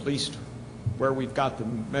accurate, at least where we've got the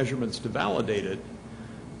measurements to validate it.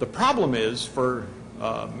 The problem is for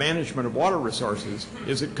management of water resources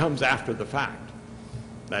is it comes after the fact.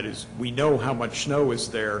 That is, we know how much snow is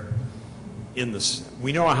there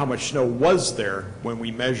we know how much snow was there when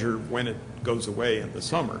we measure when it goes away in the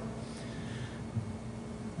summer.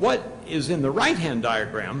 What is in the right-hand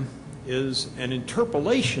diagram is an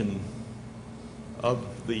interpolation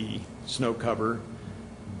of the snow cover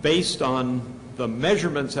based on the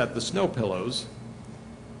measurements at the snow pillows,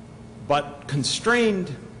 but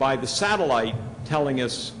constrained by the satellite telling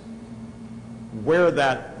us where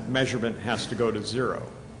that measurement has to go to zero.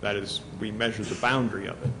 That is, we measure the boundary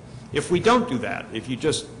of it. If we don't do that, if you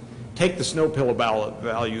just take the snow pillow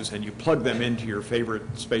values and you plug them into your favorite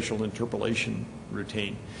spatial interpolation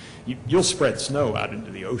routine, you'll spread snow out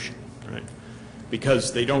into the ocean, right?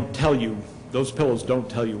 Because they don't tell you, those pillows don't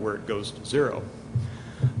tell you where it goes to zero.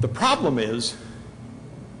 The problem is,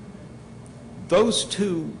 those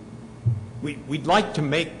two, we'd like to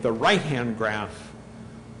make the right-hand graph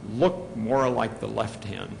look more like the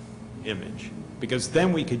left-hand image, because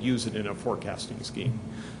then we could use it in a forecasting scheme.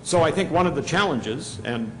 So I think one of the challenges,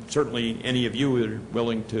 and certainly any of you are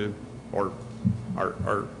willing to, or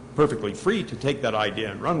are perfectly free to take that idea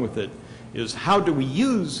and run with it, is how do we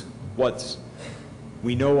use what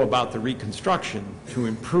we know about the reconstruction to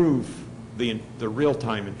improve the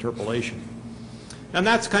real-time interpolation. And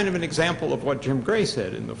that's kind of an example of what Jim Gray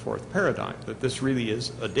said in the fourth paradigm, that this really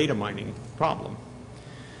is a data mining problem.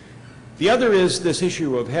 The other is this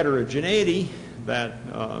issue of heterogeneity that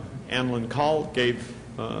Annalyn Kahl gave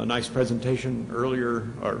a nice presentation earlier,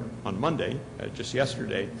 or on Monday, just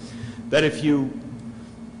yesterday, that if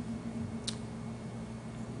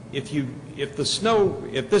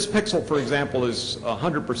this pixel, for example, is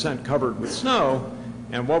 100% covered with snow,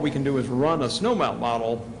 and what we can do is run a snowmelt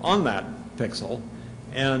model on that pixel,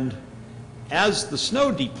 and as the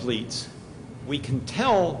snow depletes, we can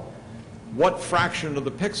tell what fraction of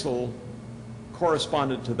the pixel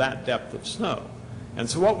corresponded to that depth of snow. And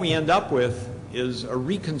so what we end up with is a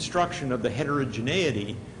reconstruction of the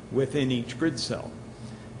heterogeneity within each grid cell.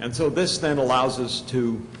 And so this then allows us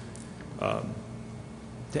to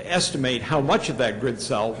estimate how much of that grid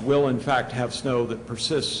cell will in fact have snow that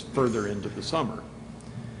persists further into the summer.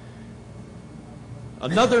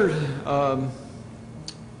 Another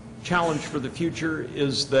challenge for the future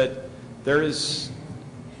is that there's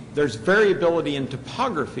variability in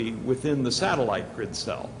topography within the satellite grid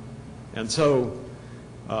cell. And so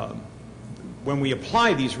when we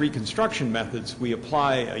apply these reconstruction methods, we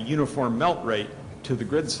apply a uniform melt rate to the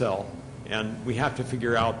grid cell, And we have to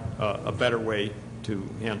figure out a better way to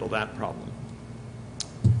handle that problem.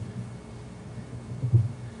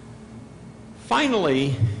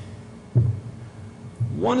 Finally,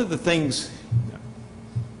 one of the things,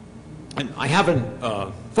 and I haven't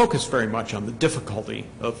focused very much on the difficulty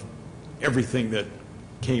of everything that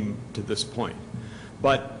came to this point,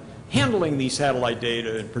 but handling these satellite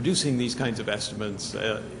data and producing these kinds of estimates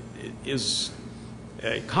is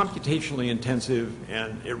computationally intensive,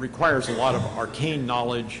 and it requires a lot of arcane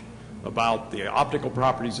knowledge about the optical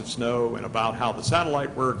properties of snow and about how the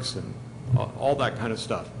satellite works and all that kind of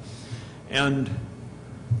stuff. And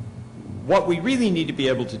what we really need to be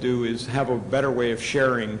able to do is have a better way of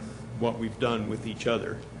sharing what we've done with each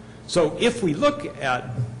other. So if we look at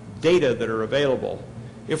data that are available,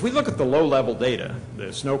 if we look at the low-level data,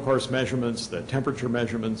 the snow course measurements, the temperature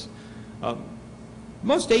measurements,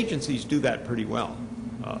 most agencies do that pretty well.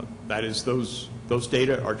 That is, those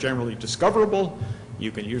data are generally discoverable.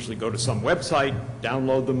 You can usually go to some website,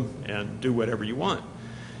 download them, and do whatever you want.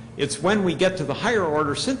 It's when we get to the higher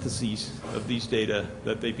order syntheses of these data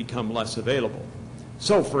that they become less available.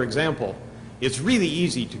 So, for example, it's really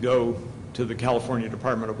easy to go to the California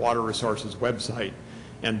Department of Water Resources website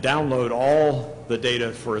and download all the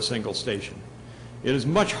data for a single station. It is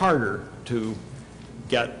much harder to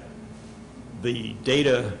get the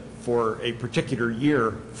data for a particular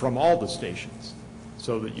year from all the stations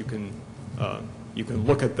so that you can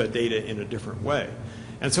look at the data in a different way.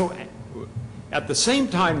 And so at the same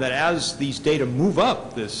time that as these data move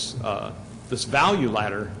up this value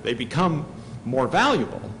ladder, they become more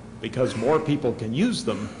valuable because more people can use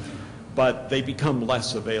them, but they become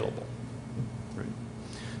less available. Right?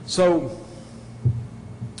 So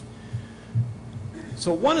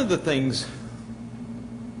one of the things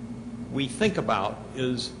we think about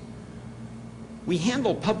is we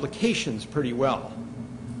handle publications pretty well.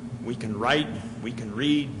 We can write, we can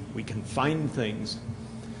read, we can find things.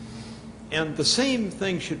 And the same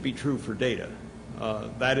thing should be true for data.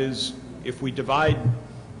 That is, if we divide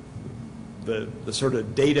the sort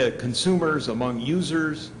of data consumers among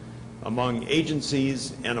users, among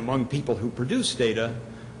agencies, and among people who produce data,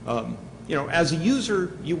 you know, as a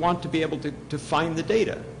user, you want to be able to find the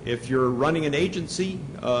data. If you're running an agency,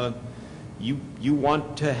 you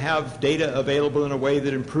want to have data available in a way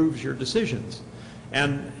that improves your decisions.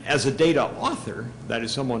 And as a data author, that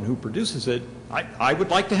is someone who produces it, I would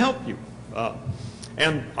like to help you.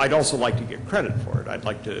 And I'd also like to get credit for it. I'd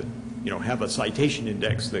like to, you know, have a citation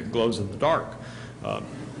index that glows in the dark.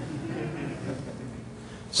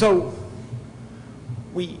 So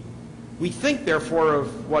we think, therefore,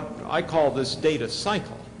 of what I call this data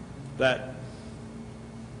cycle, that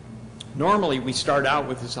normally we start out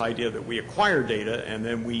with this idea that we acquire data and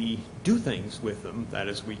then we do things with them. That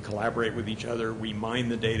is, we collaborate with each other, we mine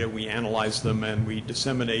the data, we analyze them, and we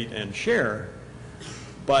disseminate and share.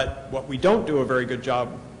 But what we don't do a very good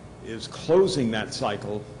job is closing that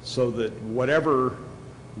cycle so that whatever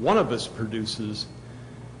one of us produces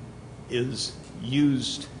is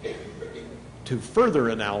used to further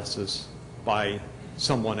analysis by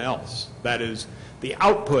someone else. That is, the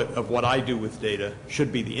output of what I do with data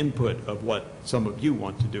should be the input of what some of you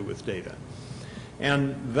want to do with data.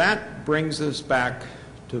 And that brings us back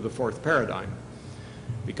to the fourth paradigm.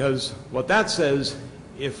 Because what that says,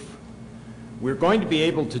 if we're going to be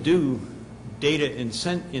able to do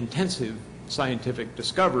data-intensive scientific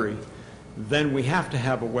discovery, then we have to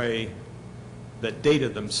have a way that data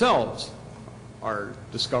themselves are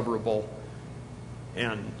discoverable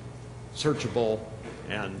and searchable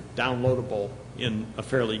and downloadable in a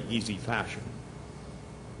fairly easy fashion.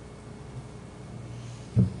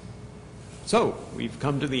 So we've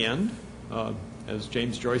come to the end. As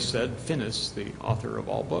James Joyce said, finis, the author of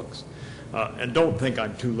all books. And don't think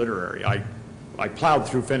I'm too literary. I plowed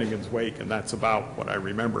through Finnegan's Wake, and that's about what I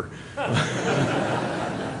remember.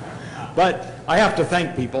 But I have to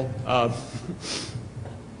thank people.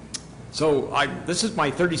 This is my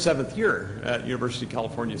 37th year at University of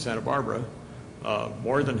California, Santa Barbara,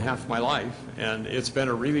 more than half my life, and it's been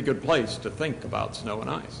a really good place to think about snow and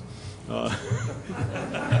ice.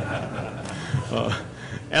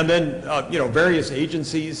 And then, you know, various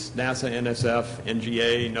agencies, NASA, NSF,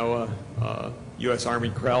 NGA, NOAA, U.S. Army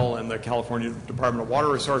CREL, and the California Department of Water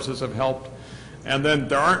Resources have helped. And then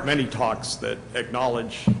there aren't many talks that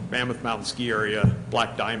acknowledge Mammoth Mountain Ski Area,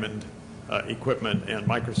 Black Diamond Equipment, and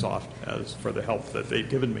Microsoft as for the help that they've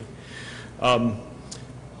given me.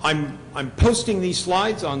 I'm posting these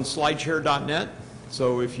slides on slideshare.net,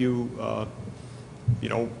 so if you, you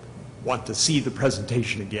know, want to see the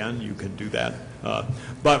presentation again, you can do that.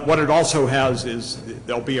 But what it also has is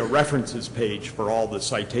there'll be a references page for all the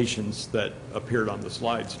citations that appeared on the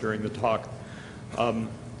slides during the talk.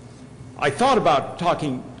 I thought about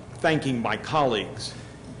thanking my colleagues,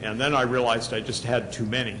 and then I realized I just had too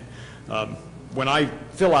many. When I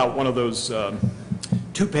fill out one of those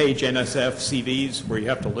two-page NSF CVs where you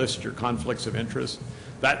have to list your conflicts of interest,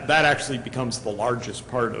 that actually becomes the largest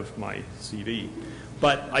part of my CV.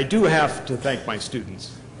 But I do have to thank my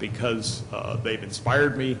students because they've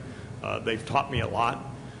inspired me, they've taught me a lot,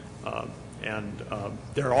 and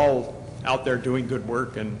they're all out there doing good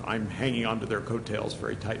work, and I'm hanging on to their coattails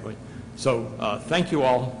very tightly. So thank you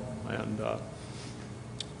all, and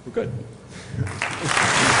we're good.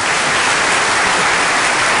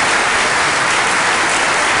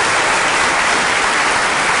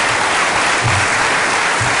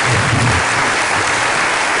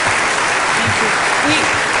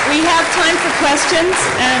 We have time for questions,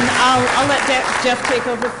 and I'll let Jeff take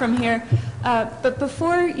over from here. But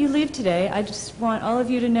before you leave today, I just want all of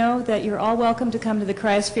you to know that you're all welcome to come to the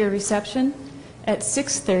Cryosphere reception at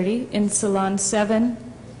 6:30 in Salon 7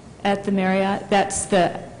 at the Marriott. That's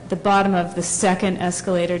the bottom of the second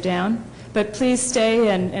escalator down. But please stay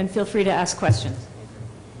and feel free to ask questions.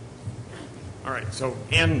 All right, so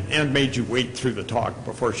Ann made you wait through the talk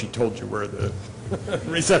before she told you where the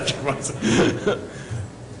reception was.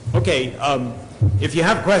 Okay, if you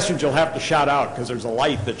have questions, you'll have to shout out because there's a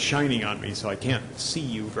light that's shining on me, so I can't see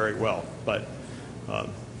you very well. But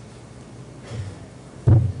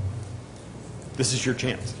this is your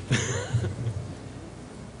chance.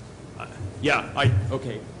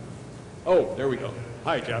 Okay. Oh, there we go.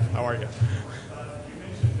 Hi, Jeff. How are you? You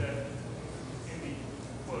mentioned that in the,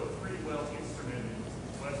 quote, pretty well instrumented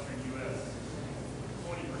Western U.S.,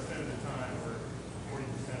 20% of the time we're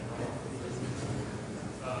 40% wrong.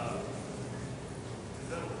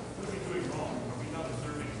 What are we doing wrong? Are we not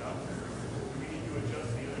observing enough? Do we need to adjust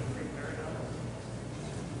the other three paradigms?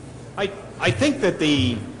 I think that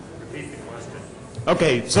Repeat the question.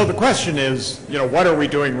 okay, so the question is, what are we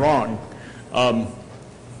doing wrong?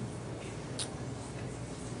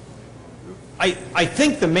 I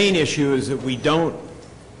think the main issue is that we don't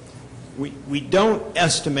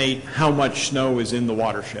estimate how much snow is in the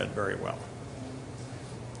watershed very well.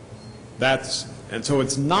 And so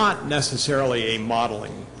it's not necessarily a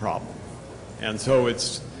modeling problem. And so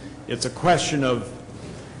it's a question of,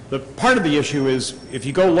 part of the issue is if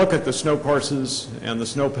you go look at the snow courses and the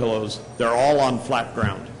snow pillows, they're all on flat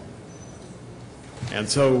ground. And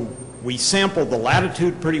so we sampled the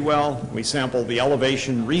latitude pretty well. We sampled the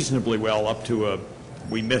elevation reasonably well up to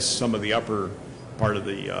we missed some of the upper part of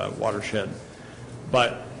the watershed.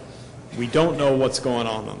 But we don't know what's going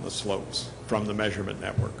on the slopes from the measurement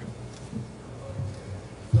network.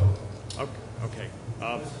 Okay. Just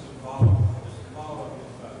a follow-up is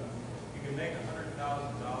you can make $100,000 in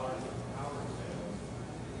power sales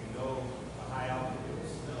if you know a high altitude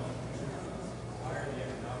snow. Why are the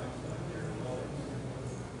economics not there?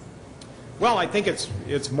 Well, I think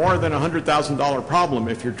it's more than a $100,000 problem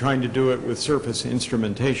if you're trying to do it with surface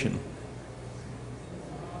instrumentation.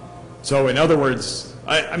 So in other words,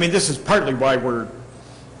 I mean, this is partly why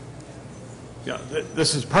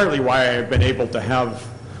this is partly why I've been able to have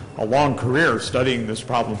a long career studying this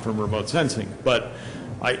problem from remote sensing. But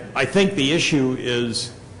I think the issue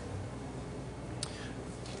is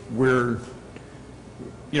we're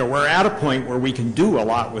at a point where we can do a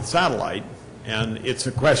lot with satellite, and it's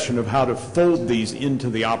a question of how to fold these into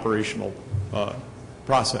the operational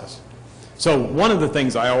process. So one of the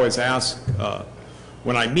things I always ask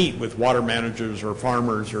when I meet with water managers or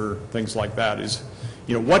farmers or things like that is,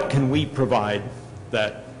 what can we provide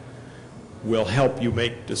that will help you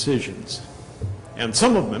make decisions? And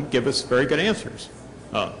some of them give us very good answers.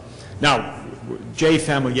 Now, Jay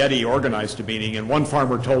Famiglietti organized a meeting, and one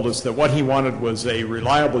farmer told us that what he wanted was a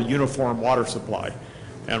reliable, uniform water supply.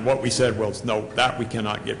 And what we said was, no, that we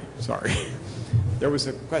cannot give you. Sorry. There was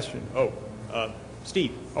a question.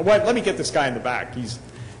 Steve. Oh, wait, let me get this guy in the back. He's...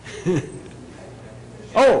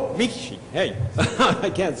 Oh, Mikishi. Hey, I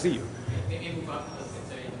can't see you. Maybe move on to the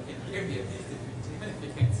so you can hear me at least if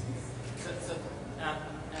you can see. I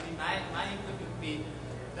mean, my input would be,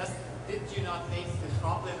 did you not make the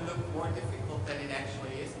problem look more difficult than it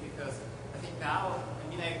actually is? Because I think now,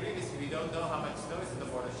 I agree with you, we don't know how much snow is in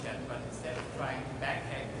the watershed, but instead of trying to back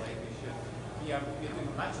calculate, we are doing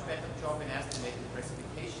a much better job in estimating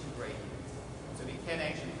precipitation gradients. So we can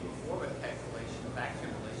actually do a forward calculation of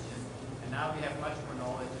accumulation, and now we have much more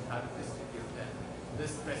knowledge on how to distribute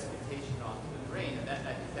this precipitation onto the drain, and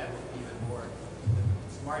I think that would be the more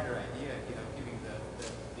smarter idea, giving the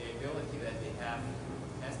ability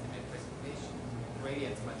estimate precipitation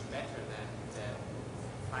gradients much better than the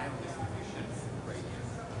final distribution gradients.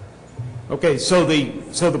 Okay, so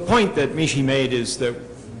the point that Mishi made is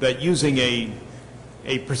that using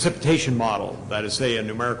a precipitation model, that is, say, a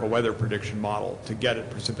numerical weather prediction model, to get at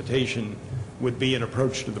precipitation would be an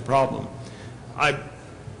approach to the problem.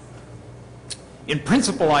 In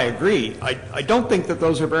principle, I agree. I don't think that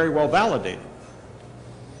those are very well validated.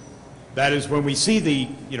 That is, when we see the,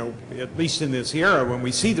 at least in this era, when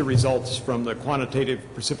we see the results from the quantitative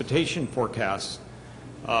precipitation forecasts,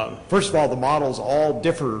 first of all, the models all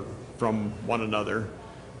differ from one another.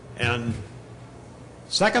 And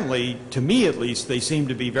secondly, to me at least, they seem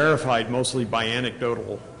to be verified mostly by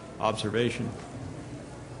anecdotal observation.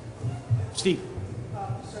 Steve.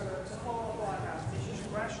 So to follow up on Mishi's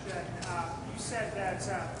question, you said that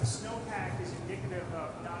the snowpack is indicative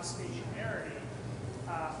of non-stationarity.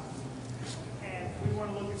 And we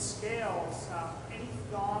want to look at scales. Any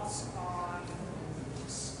thoughts on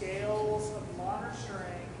scales of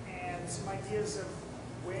monitoring and some ideas of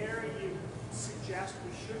where you suggest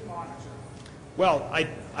we should monitor? Well,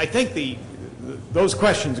 I think those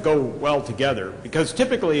questions go well together, because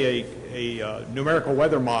typically a numerical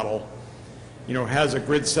weather model, has a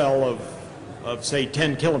grid cell of say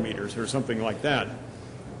 10 kilometers or something like that.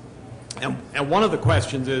 And one of the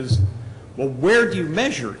questions is, well, where do you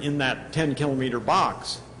measure in that 10 kilometer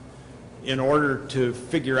box in order to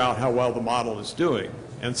figure out how well the model is doing?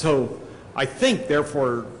 And so I think,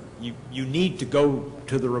 therefore, you need to go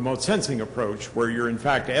to the remote sensing approach, where you're in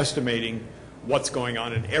fact estimating what's going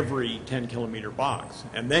on in every 10 kilometer box.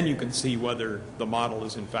 And then you can see whether the model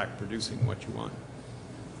is in fact producing what you want.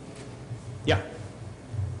 Yeah?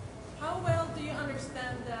 How well do you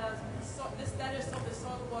understand the status of the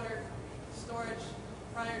soil water storage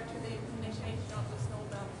prior to the initiation of the snow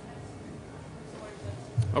belt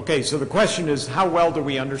storage? Okay, so the question is, how well do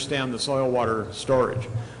we understand the soil water storage?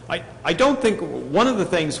 I don't think, one of the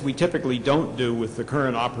things we typically don't do with the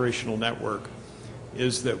current operational network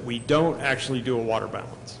is that we don't actually do a water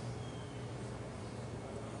balance.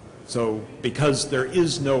 So because there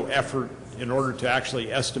is no effort in order to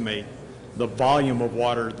actually estimate the volume of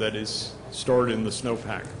water that is stored in the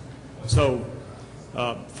snowpack. So,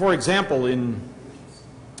 for example, in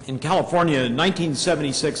California in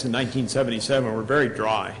 1976 and 1977 were very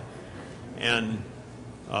dry, and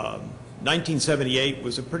 1978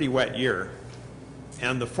 was a pretty wet year,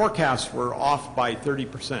 and the forecasts were off by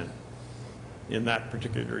 30% in that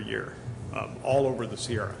particular year, all over the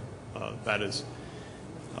Sierra. That is,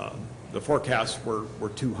 the forecasts were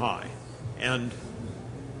too high. And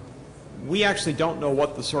we actually don't know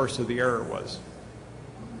what the source of the error was.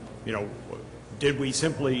 Did we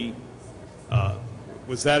simply,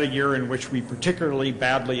 was that a year in which we particularly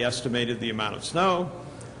badly estimated the amount of snow,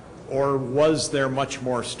 or was there much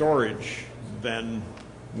more storage than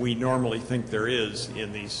we normally think there is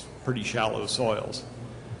in these pretty shallow soils?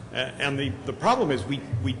 And the problem is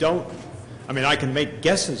we don't, I can make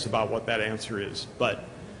guesses about what that answer is, but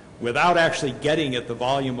without actually getting at the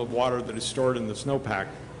volume of water that is stored in the snowpack,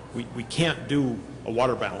 we can't do a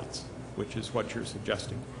water balance, which is what you're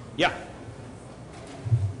suggesting. Yeah?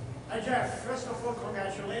 Hi, Jeff. First of all,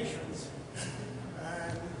 congratulations.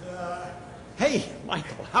 And, hey,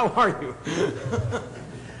 Michael, how are you?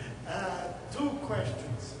 two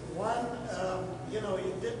questions. One,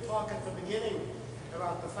 you did talk at the beginning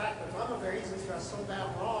about the fact that one of the reasons you are so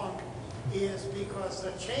damn wrong is because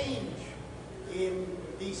the change in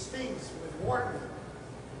these things with Wharton.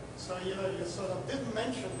 So, you sort of didn't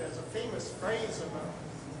mention there's a famous phrase about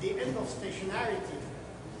the end of stationarity.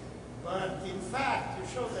 But in fact, you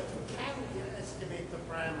showed that you can estimate the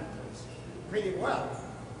parameters pretty well.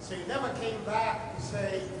 So you never came back to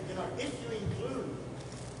say, if you include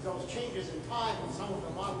those changes in time in some of the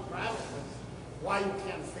model parameters, why you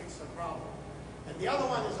can't fix the problem. And the other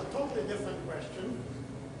one is a totally different question.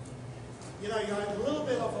 You're in a little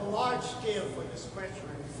bit of a large scale for this question,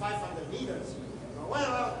 500 meters. What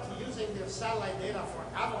about using the satellite data for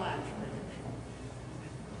avalanche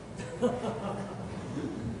prediction?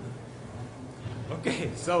 Okay,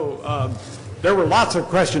 so there were lots of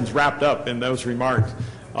questions wrapped up in those remarks.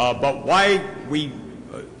 But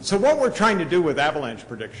so what we're trying to do with avalanche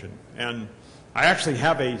prediction, and I actually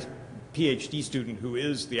have a PhD student who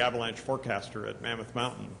is the avalanche forecaster at Mammoth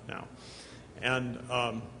Mountain now. And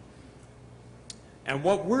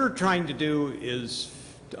what we're trying to do is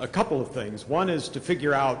a couple of things. One is to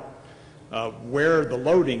figure out where the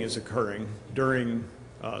loading is occurring during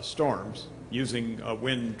storms using a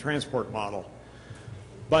wind transport model.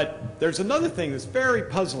 But there's another thing that's very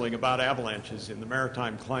puzzling about avalanches in the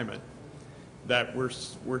maritime climate, that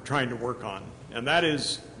we're trying to work on. And that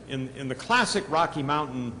is, in the classic Rocky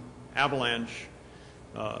Mountain avalanche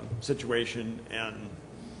situation, and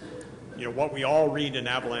you know what we all read in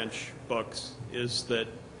avalanche books is that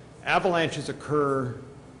avalanches occur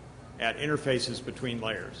at interfaces between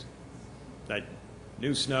layers. That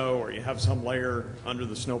new snow, or you have some layer under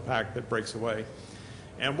the snowpack that breaks away.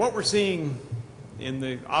 And what we're seeing in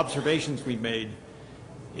the observations we made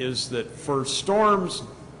is that for storms,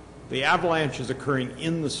 the avalanche is occurring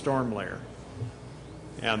in the storm layer.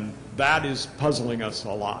 And that is puzzling us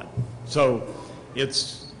a lot. So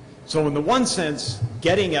in the one sense,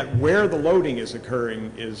 getting at where the loading is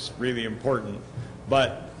occurring is really important.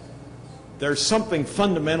 But there's something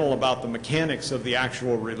fundamental about the mechanics of the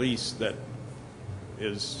actual release that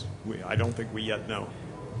I don't think we yet know.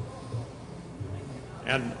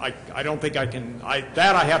 And I don't think I can, I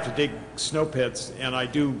have to dig snow pits, and I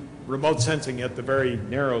do remote sensing at the very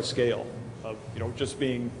narrow scale of, you know, just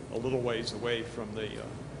being a little ways away from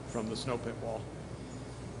the snow pit wall.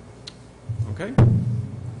 Okay?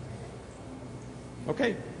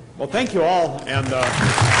 Okay. Well, thank you all, and